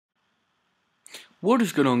What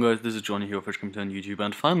is going on, guys? This is Johnny here, Fish Computer on YouTube,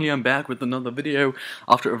 and finally I'm back with another video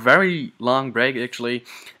after a very long break actually.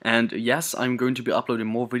 And yes, I'm going to be uploading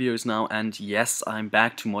more videos now, and yes, I'm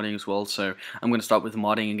back to modding as well. So I'm going to start with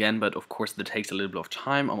modding again, but of course that takes a little bit of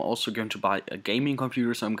time. I'm also going to buy a gaming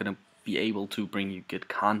computer, so I'm going to be able to bring you good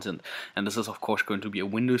content, and this is of course going to be a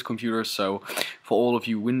Windows computer. So for all of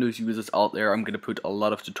you Windows users out there, I'm going to put a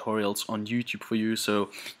lot of tutorials on YouTube for you,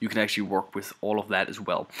 so you can actually work with all of that as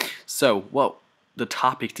well. So the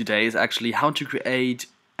topic today is actually how to create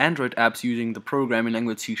Android apps using the programming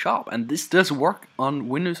language C#, and this does work on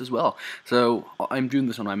Windows as well. So I'm doing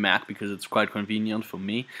this on my Mac because it's quite convenient for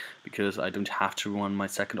me, because I don't have to run my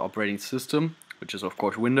second operating system, which is of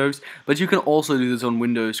course Windows, but you can also do this on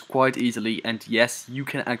Windows quite easily. And yes, you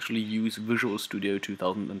can actually use Visual Studio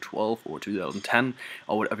 2012 or 2010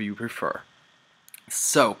 or whatever you prefer.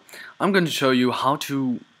 So I'm going to show you how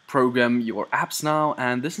to program your apps now,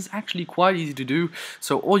 and this is actually quite easy to do.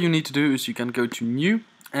 So all you need to do is you can go to new,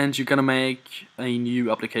 and you're gonna make a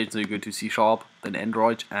new application. So you go to C#, then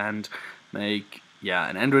Android, and make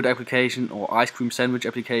an Android application or ice cream sandwich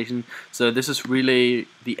application. So this is really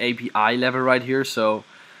the API level right here. So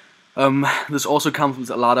this also comes with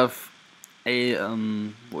a lot of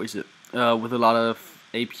with a lot of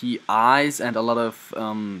APIs and a lot of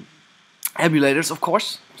emulators, of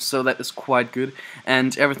course, so that is quite good,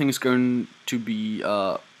 and everything is going to be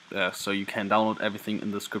so you can download everything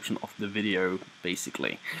in the description of the video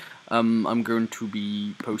basically. I'm going to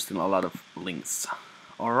be posting a lot of links.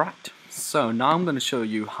 Alright, so now I'm going to show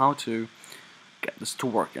you how to get this to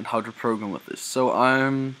work and how to program with this. So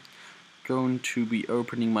I'm going to be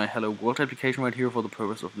opening my Hello World application right here for the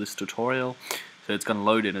purpose of this tutorial. So it's gonna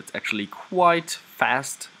load it. It's actually quite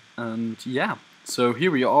fast, and yeah, so here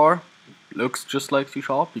we are. Looks just like C#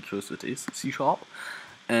 because it is C#,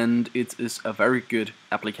 and it is a very good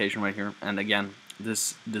application right here. And again,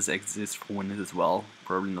 this exists for Windows as well.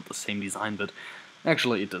 Probably not the same design, but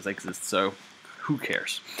actually it does exist, so who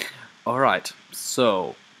cares? Alright,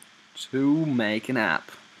 so to make an app,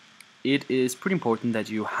 it is pretty important that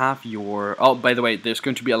you have your... Oh, by the way, there's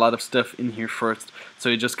going to be a lot of stuff in here first, so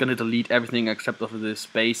you're just gonna delete everything except of this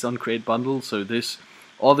space on create bundle. So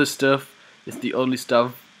all this stuff is the only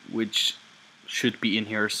stuff which should be in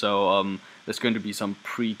here. So there's going to be some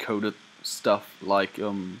pre-coded stuff like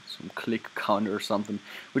some click counter or something,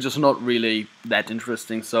 which is not really that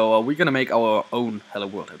interesting. So we're gonna make our own Hello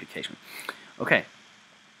World application. Okay.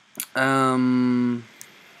 I'm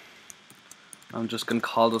just gonna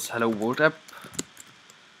call this Hello World app,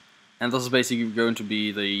 and this is basically going to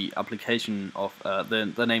be the application of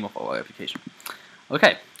the name of our application.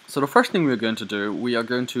 Okay. So the first thing we're going to do, we are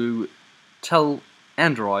going to tell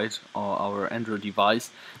Android, or our Android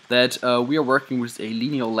device, that we are working with a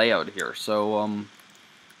linear layout here. So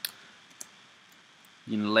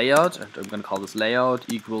linear layout, and I'm going to call this layout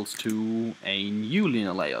equals to a new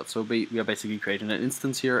linear layout. So we are basically creating an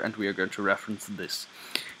instance here, and we are going to reference this.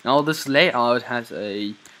 Now this layout has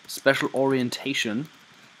a special orientation,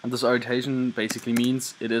 and this orientation basically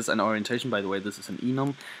means it is an orientation. By the way, this is an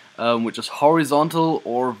enum, which is horizontal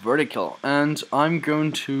or vertical, and I'm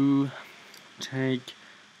going to take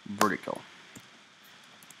vertical.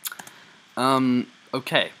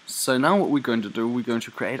 Okay, so now what we're going to do, we're going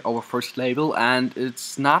to create our first label, and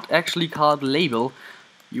it's not actually called label.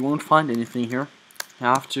 You won't find anything here. You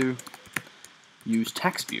have to use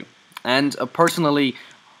textview. And personally,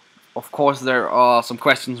 of course, there are some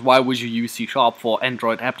questions. Why would you use C# for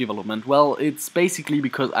Android app development? Well, it's basically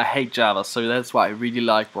because I hate Java, so that's why I really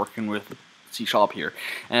like working with C# here,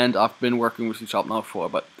 and I've been working with C# now for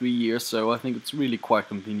about 3 years, so I think it's really quite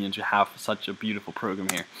convenient to have such a beautiful program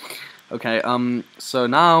here. Okay, so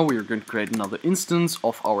now we're going to create another instance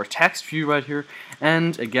of our text view right here,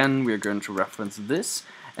 and again we're going to reference this,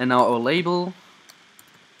 and now our label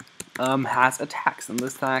has a text, and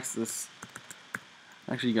this text is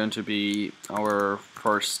actually going to be our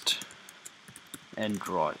first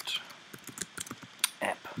Android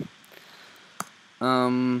app.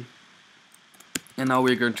 And now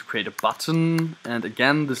we're going to create a button, and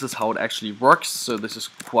again this is how it actually works, so this is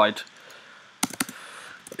quite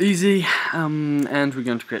easy, and we're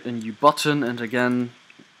going to create a new button, and again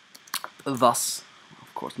thus,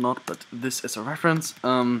 of course not, but this is a reference,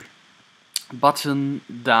 button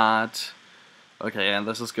that, okay, and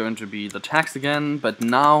this is going to be the text again, but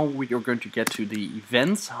now we are going to get to the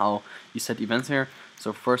events, how you set events here.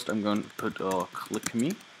 So first I'm going to put click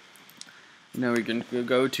me. Now we're going to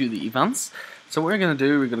go to the events. So what we're going to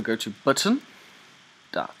do, we're going to go to button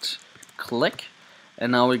dot click,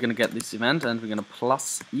 and now we're going to get this event, and we're going to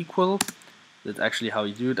plus equal. That's actually how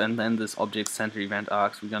you do it, and then this object center event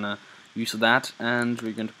args, we're going to use that, and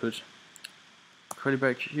we're going to put curly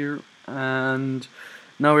bracket here, and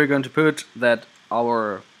now we're going to put that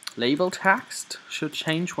our label text should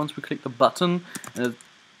change once we click the button, and it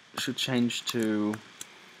should change to,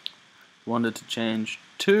 wanted to change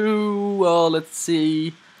to, well, let's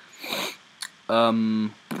see, hello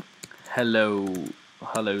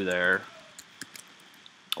there,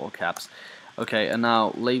 all caps. Okay, and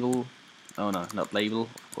now label, oh no, not label,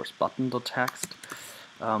 of course, button.text.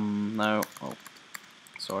 Now, oh,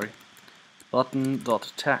 sorry,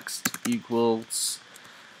 button.text equals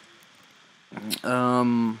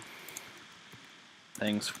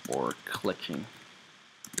thanks for clicking.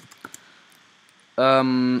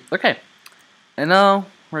 Okay, and now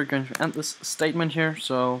we're going to end this statement here,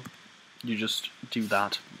 so you just do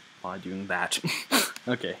that by doing that.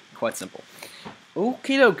 Okay, quite simple.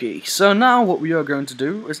 Okie dokie, so now what we are going to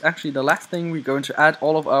do is actually the last thing. We're going to add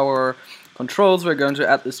all of our controls. We're going to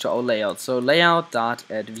add this to our layout. So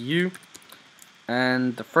layout.addView,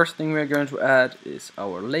 and the first thing we're going to add is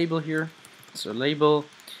our label here. So label,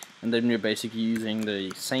 and then we're basically using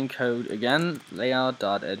the same code again,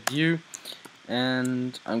 layout.addView,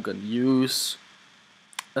 and I'm going to use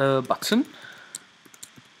a button.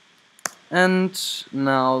 And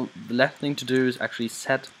now the last thing to do is actually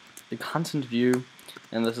set the content view,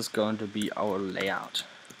 and this is going to be our layout.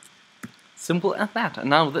 Simple as that. And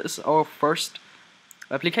now this is our first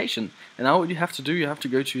application. And now what you have to do, you have to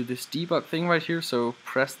go to this debug thing right here, so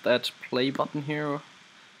press that play button here,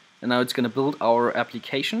 and now it's going to build our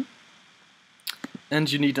application. And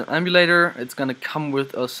you need an emulator. It's going to come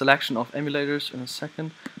with a selection of emulators in a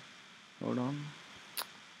second. Hold on.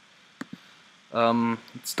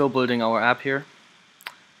 It's still building our app here.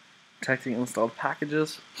 Detecting installed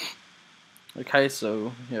packages. Okay,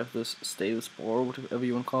 so you have this status bar, whatever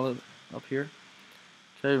you want to call it, up here.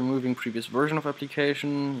 Okay, removing previous version of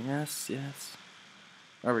application. Yes, yes.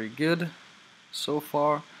 Very good so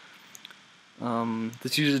far.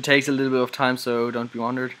 This usually takes a little bit of time, so don't be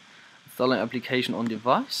wondered. Installing application on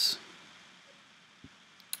device.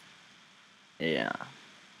 Yeah.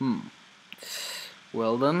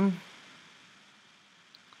 Well then.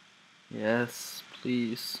 Yes,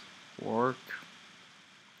 please work.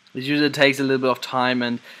 This usually takes a little bit of time,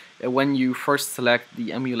 and when you first select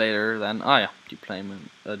the emulator, then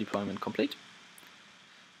deployment complete.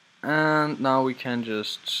 And now we can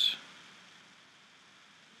just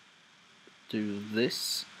do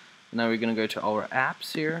this. Now we're gonna go to our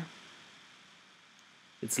apps here.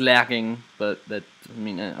 It's lagging, but that, I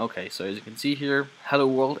mean, okay. So as you can see here, Hello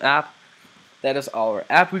World app. That is our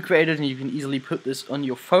app we created, and you can easily put this on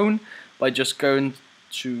your phone by just going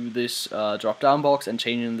to this drop-down box and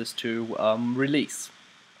changing this to release.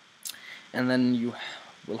 And then you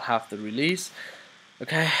will have the release.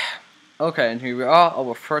 Okay, and here we are,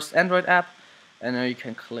 our first Android app. And now you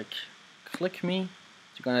can click me.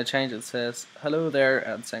 You're gonna change it, says hello there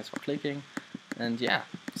and thanks for clicking. And yeah,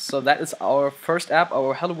 so that is our first app,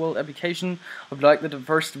 our Hello World application. I would like that the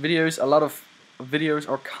first videos, a lot of videos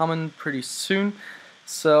are coming pretty soon.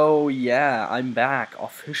 So yeah, I'm back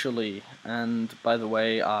officially, and by the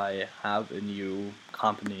way, I have a new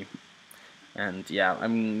company, and yeah,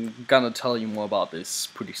 I'm gonna tell you more about this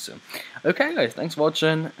pretty soon. Okay guys, thanks for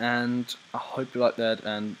watching, and I hope you liked that,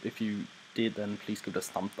 and if you did, then please give it a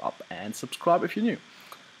thumbs up and subscribe if you're new.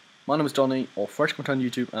 My name is Johnny, or Fresh Content on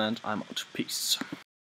YouTube, and I'm out. Peace.